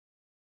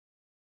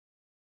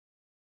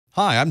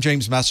Hi, I'm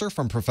James Messer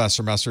from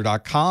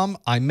ProfessorMesser.com.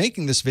 I'm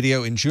making this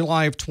video in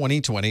July of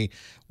 2020,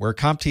 where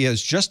CompTIA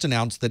has just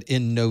announced that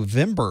in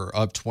November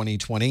of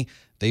 2020,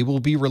 they will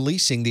be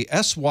releasing the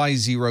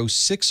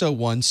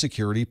SY0-601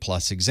 Security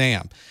Plus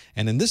exam.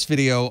 And in this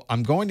video,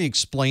 I'm going to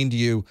explain to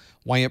you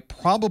why it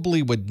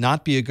probably would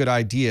not be a good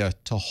idea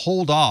to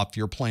hold off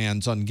your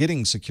plans on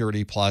getting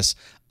Security Plus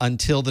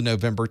until the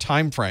November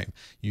timeframe.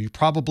 You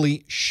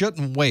probably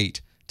shouldn't wait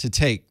to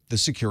take the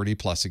Security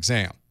Plus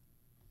exam.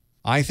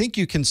 I think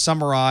you can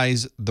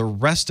summarize the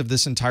rest of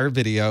this entire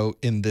video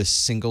in this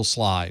single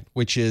slide,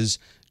 which is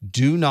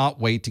do not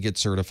wait to get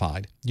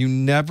certified. You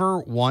never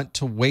want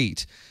to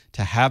wait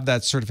to have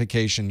that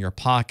certification in your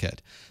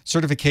pocket.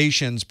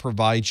 Certifications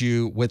provide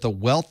you with a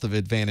wealth of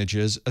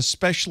advantages,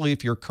 especially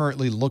if you're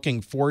currently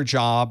looking for a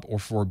job or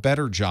for a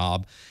better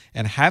job.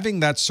 And having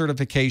that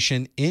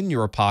certification in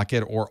your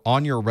pocket or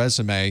on your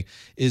resume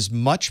is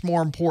much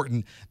more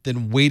important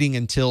than waiting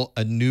until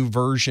a new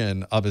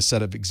version of a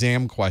set of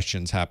exam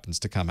questions happens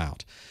to come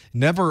out.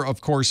 Never,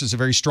 of course, is a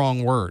very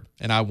strong word,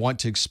 and I want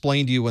to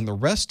explain to you in the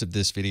rest of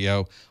this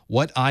video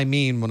what I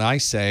mean when I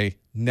say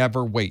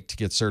never wait to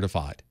get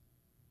certified.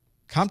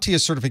 CompTIA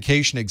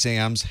certification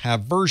exams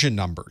have version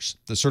numbers.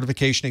 The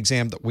certification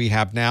exam that we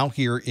have now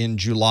here in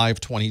July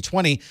of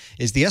 2020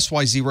 is the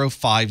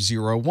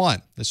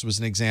SY0-501. This was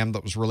an exam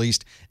that was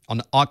released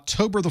on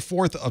October the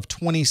 4th of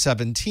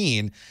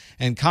 2017,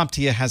 and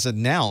CompTIA has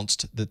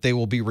announced that they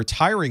will be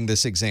retiring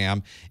this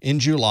exam in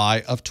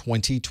July of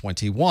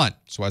 2021.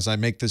 So as I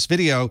make this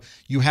video,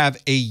 you have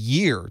a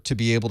year to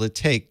be able to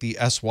take the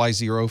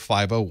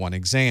SY0-501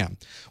 exam.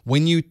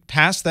 When you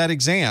pass that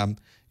exam,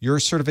 your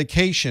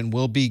certification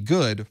will be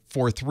good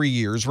for 3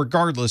 years,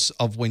 regardless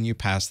of when you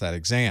pass that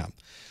exam.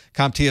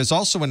 CompTIA has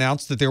also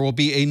announced that there will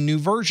be a new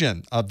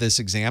version of this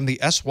exam, the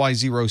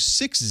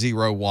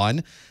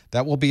SY0-601,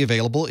 that will be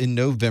available in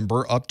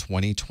November of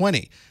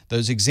 2020.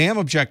 Those exam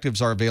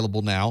objectives are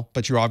available now,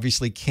 but you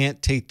obviously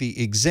can't take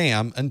the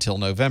exam until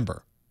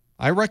November.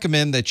 I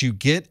recommend that you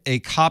get a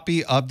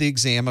copy of the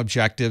exam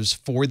objectives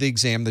for the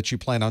exam that you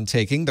plan on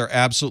taking. They're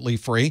absolutely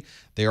free.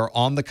 They are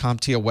on the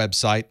CompTIA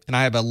website, and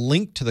I have a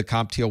link to the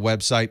CompTIA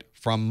website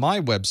from my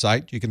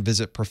website. You can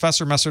visit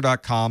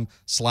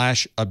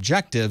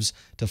ProfessorMesser.com/objectives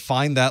to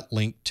find that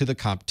link to the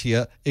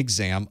CompTIA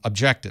exam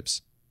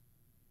objectives.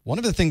 One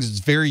of the things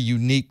that's very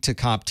unique to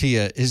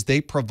CompTIA is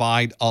they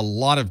provide a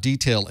lot of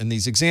detail in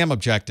these exam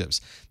objectives.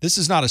 This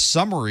is not a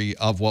summary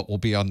of what will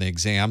be on the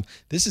exam.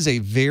 This is a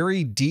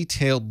very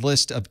detailed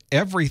list of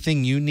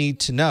everything you need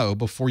to know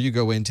before you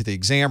go into the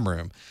exam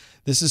room.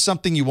 This is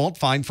something you won't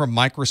find from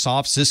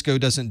Microsoft. Cisco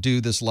doesn't do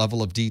this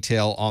level of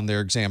detail on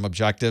their exam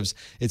objectives.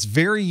 It's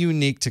very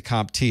unique to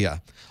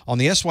CompTIA. On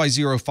the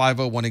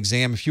SY0-501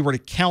 exam, if you were to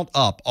count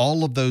up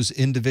all of those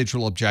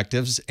individual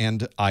objectives,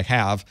 and I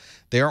have,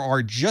 there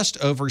are just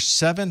over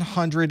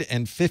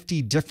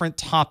 750 different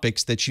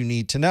topics that you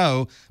need to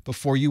know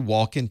before you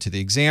walk into the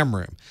exam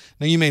room.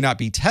 Now, you may not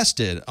be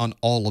tested on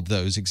all of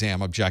those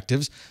exam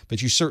objectives,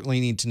 but you certainly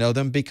need to know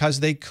them because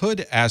they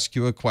could ask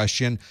you a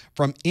question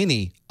from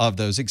any of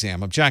those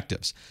exam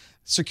objectives.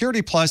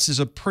 Security Plus is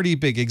a pretty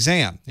big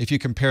exam. If you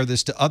compare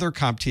this to other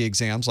CompTIA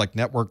exams like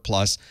Network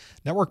Plus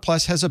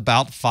has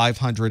about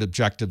 500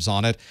 objectives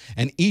on it,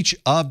 and each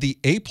of the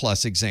A+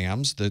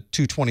 exams, the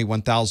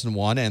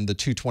 221,001 and the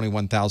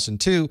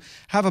 221,002,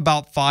 have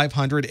about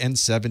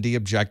 570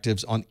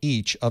 objectives on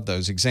each of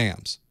those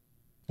exams.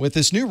 With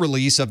this new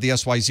release of the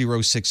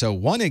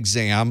SY0-601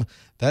 exam,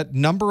 that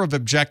number of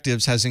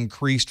objectives has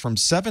increased from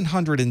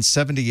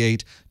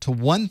 778 to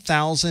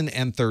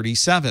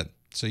 1,037.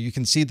 So you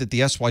can see that the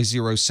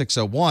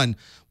SY0-601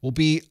 will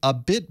be a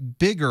bit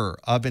bigger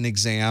of an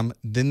exam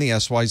than the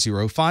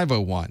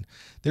SY0-501.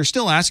 They're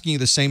still asking you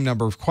the same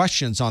number of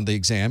questions on the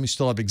exam. You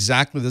still have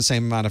exactly the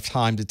same amount of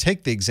time to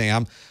take the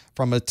exam.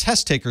 From a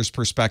test taker's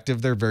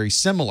perspective, they're very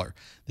similar.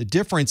 The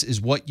difference is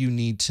what you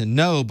need to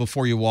know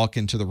before you walk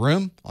into the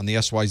room. On the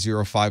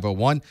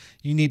SY0-501,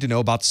 you need to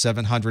know about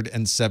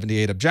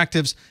 778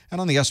 objectives,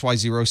 and on the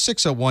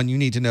SY0-601, you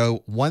need to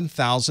know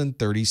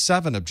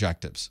 1,037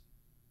 objectives.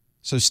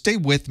 So stay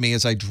with me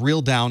as I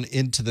drill down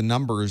into the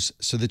numbers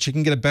so that you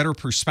can get a better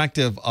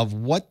perspective of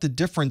what the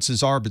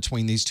differences are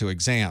between these two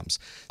exams.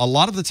 A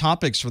lot of the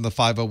topics from the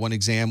 501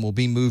 exam will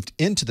be moved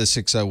into the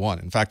 601.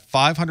 In fact,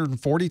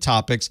 540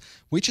 topics,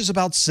 which is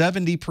about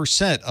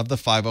 70% of the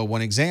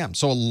 501 exam.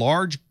 So a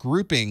large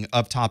grouping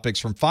of topics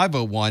from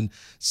 501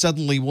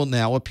 suddenly will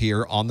now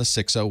appear on the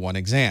 601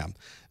 exam.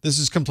 This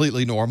is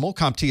completely normal.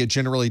 CompTIA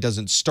generally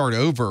doesn't start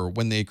over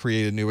when they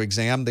create a new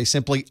exam. They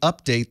simply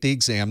update the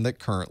exam that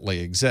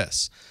currently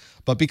exists.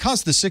 But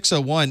because the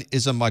 601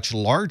 is a much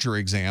larger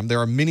exam,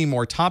 there are many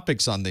more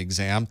topics on the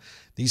exam.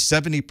 These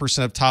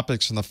 70% of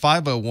topics from the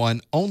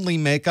 501 only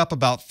make up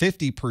about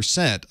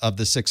 50% of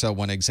the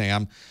 601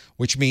 exam,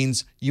 which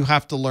means you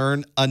have to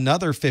learn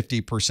another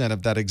 50%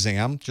 of that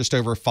exam. Just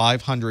over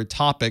 500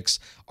 topics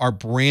are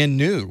brand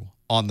new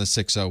on the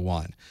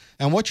 601.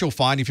 And what you'll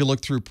find if you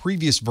look through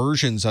previous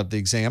versions of the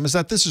exam is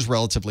that this is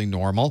relatively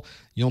normal.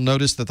 You'll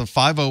notice that the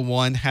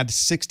 501 had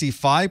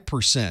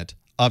 65%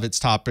 of its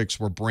topics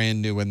were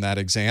brand new in that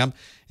exam.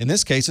 In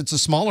this case, it's a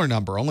smaller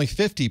number. Only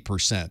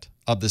 50%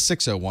 of the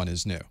 601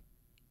 is new.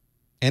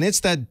 And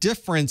it's that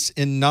difference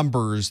in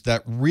numbers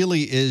that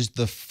really is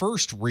the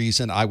first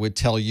reason I would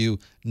tell you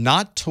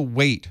not to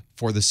wait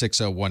for the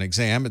 601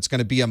 exam. It's going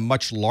to be a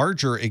much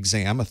larger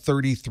exam, a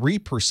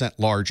 33%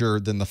 larger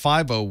than the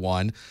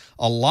 501.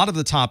 A lot of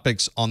the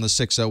topics on the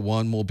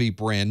 601 will be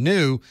brand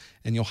new,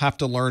 and you'll have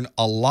to learn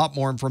a lot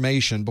more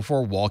information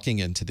before walking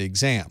into the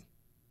exam.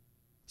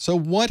 So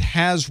what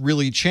has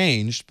really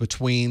changed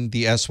between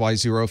the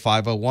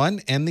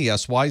SY0-501 and the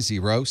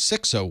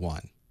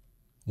SY0-601?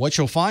 What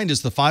you'll find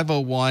is the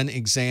 501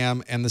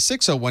 exam and the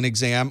 601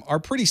 exam are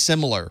pretty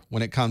similar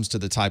when it comes to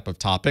the type of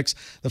topics.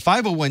 The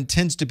 501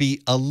 tends to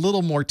be a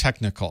little more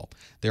technical.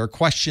 There are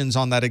questions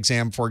on that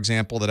exam, for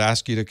example, that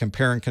ask you to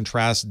compare and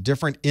contrast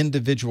different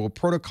individual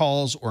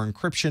protocols or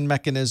encryption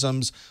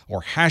mechanisms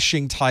or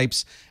hashing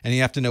types, and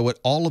you have to know what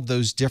all of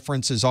those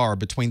differences are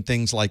between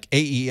things like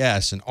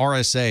AES and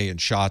RSA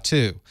and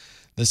SHA-2.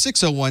 The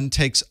 601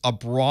 takes a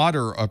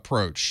broader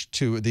approach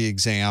to the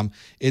exam.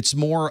 It's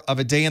more of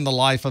a day in the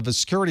life of a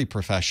security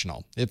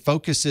professional. It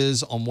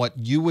focuses on what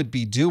you would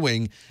be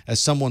doing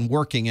as someone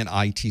working in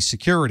IT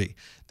security.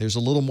 There's a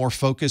little more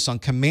focus on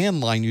command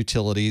line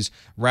utilities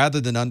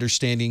rather than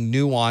understanding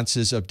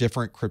nuances of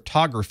different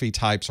cryptography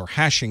types or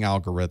hashing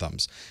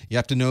algorithms. You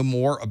have to know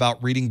more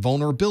about reading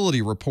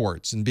vulnerability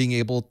reports and being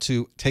able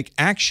to take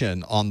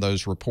action on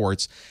those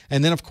reports.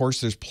 And then, of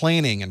course, there's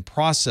planning and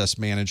process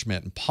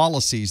management and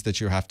policies that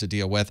you have to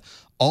deal with.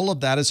 All of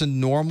that is a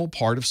normal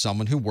part of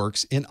someone who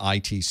works in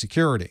IT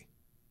security.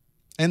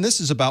 And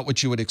this is about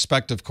what you would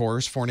expect, of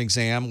course, for an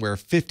exam where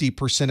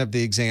 50% of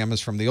the exam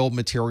is from the old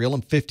material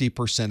and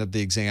 50% of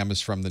the exam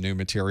is from the new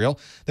material.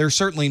 There are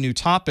certainly new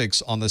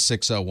topics on the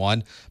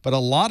 601, but a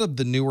lot of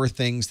the newer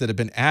things that have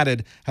been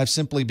added have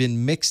simply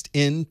been mixed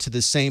into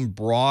the same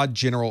broad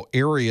general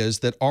areas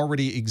that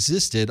already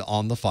existed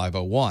on the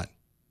 501.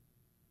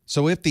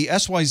 So if the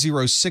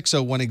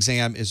SY0-601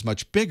 exam is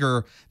much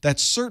bigger, that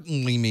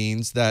certainly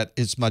means that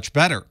it's much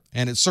better,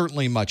 and it's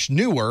certainly much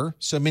newer,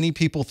 so many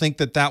people think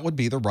that that would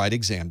be the right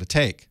exam to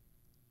take.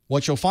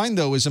 What you'll find,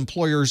 though, is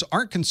employers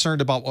aren't concerned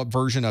about what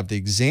version of the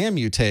exam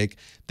you take.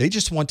 They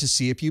just want to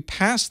see if you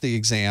pass the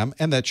exam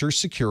and that you're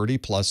Security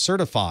Plus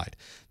certified.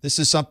 This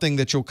is something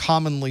that you'll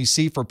commonly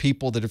see for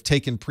people that have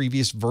taken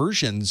previous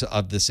versions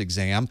of this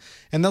exam,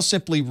 and they'll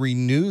simply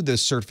renew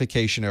this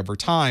certification over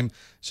time,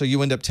 so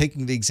you end up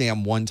taking the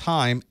exam one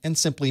time and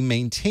simply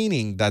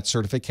maintaining that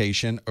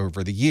certification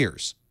over the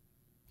years.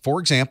 For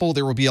example,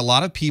 there will be a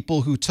lot of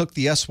people who took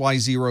the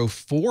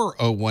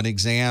SY0-401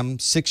 exam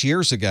 6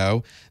 years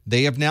ago.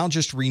 They have now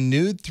just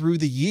renewed through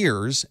the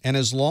years, and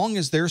as long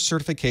as their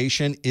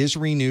certification is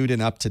renewed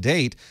and up to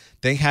date,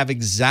 they have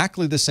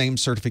exactly the same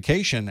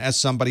certification as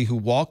somebody who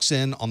walks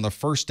in on the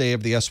first day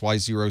of the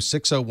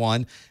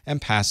SY0-601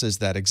 and passes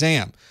that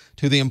exam.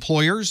 To the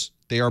employers,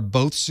 they are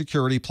both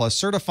Security Plus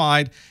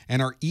certified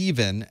and are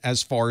even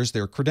as far as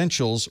their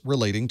credentials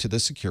relating to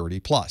the Security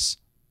Plus.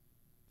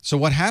 So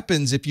what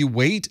happens if you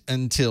wait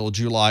until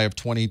July of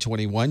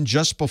 2021,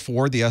 just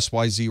before the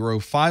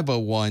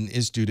SY0-501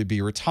 is due to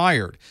be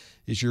retired?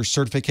 Is your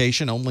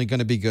certification only going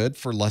to be good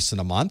for less than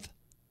a month?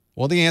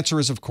 Well, the answer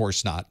is of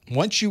course not.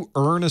 Once you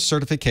earn a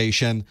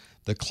certification,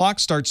 the clock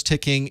starts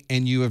ticking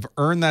and you have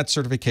earned that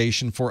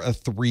certification for a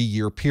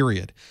 3-year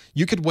period.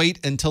 You could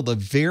wait until the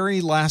very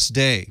last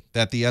day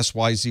that the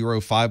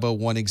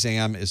SY0-501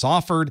 exam is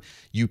offered.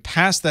 You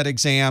pass that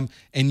exam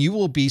and you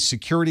will be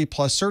Security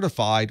Plus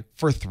certified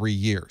for 3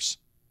 years.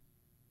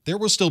 There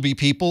will still be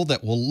people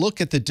that will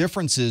look at the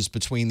differences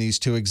between these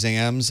two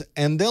exams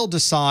and they'll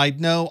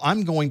decide, no,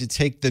 I'm going to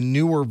take the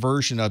newer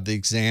version of the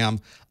exam.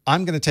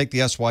 I'm going to take the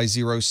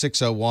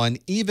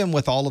SY0-601, even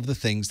with all of the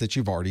things that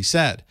you've already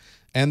said.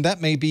 And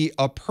that may be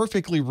a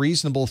perfectly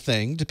reasonable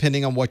thing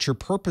depending on what your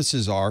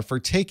purposes are for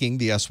taking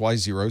the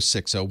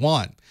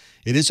SY0-601.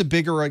 It is a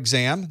bigger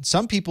exam.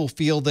 Some people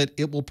feel that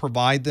it will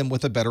provide them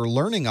with a better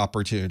learning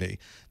opportunity.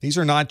 These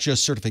are not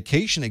just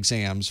certification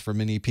exams for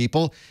many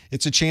people.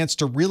 It's a chance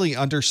to really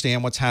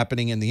understand what's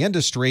happening in the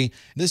industry.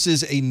 This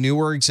is a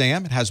newer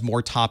exam. It has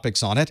more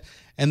topics on it,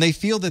 and they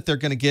feel that they're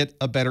going to get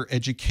a better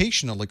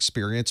educational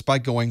experience by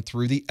going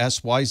through the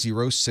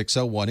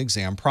SY0-601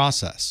 exam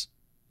process.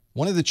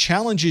 One of the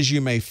challenges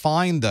you may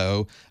find,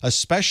 though,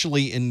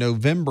 especially in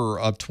November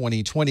of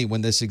 2020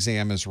 when this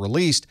exam is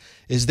released,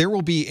 is there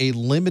will be a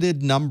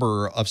limited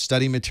number of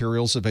study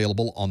materials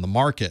available on the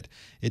market.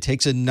 It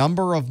takes a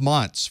number of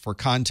months for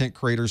content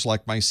creators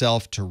like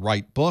myself to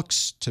write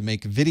books, to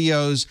make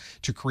videos,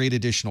 to create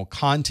additional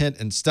content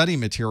and study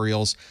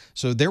materials.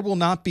 So there will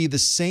not be the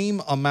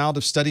same amount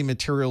of study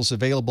materials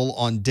available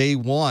on day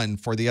one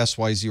for the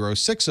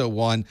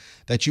SY0-601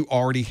 that you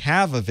already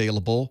have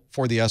available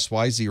for the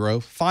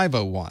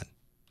SY0-501.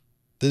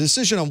 The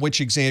decision on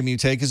which exam you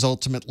take is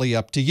ultimately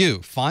up to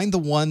you. Find the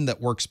one that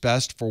works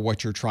best for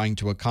what you're trying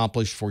to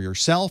accomplish for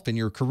yourself and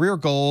your career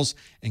goals,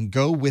 and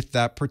go with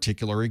that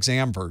particular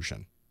exam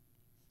version.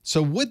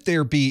 So would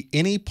there be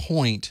any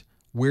point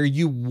where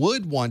you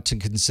would want to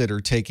consider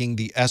taking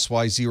the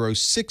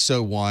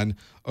SY0-601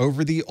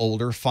 over the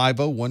older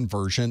 501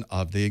 version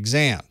of the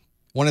exam.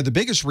 One of the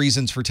biggest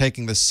reasons for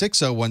taking the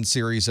 601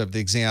 series of the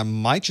exam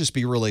might just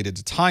be related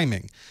to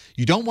timing.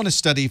 You don't want to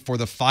study for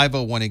the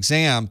 501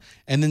 exam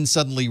and then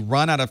suddenly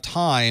run out of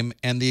time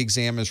and the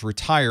exam is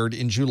retired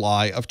in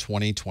July of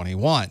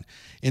 2021.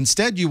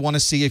 Instead, you want to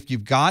see if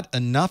you've got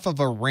enough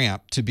of a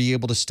ramp to be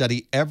able to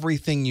study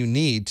everything you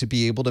need to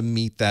be able to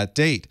meet that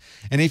date.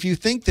 And if you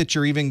think that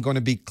you're even going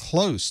to be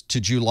close to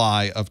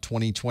July of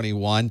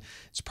 2021,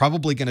 it's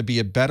probably going to be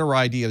a better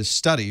idea to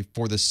study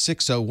for the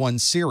 601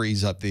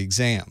 series of the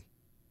exam.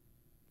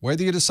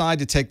 Whether you decide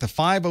to take the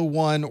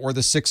 501 or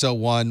the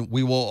 601,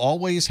 we will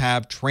always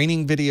have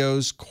training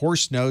videos,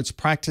 course notes,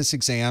 practice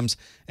exams,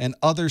 and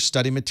other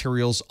study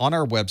materials on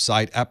our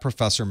website at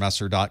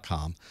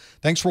ProfessorMesser.com.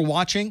 Thanks for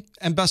watching,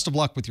 and best of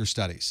luck with your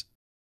studies.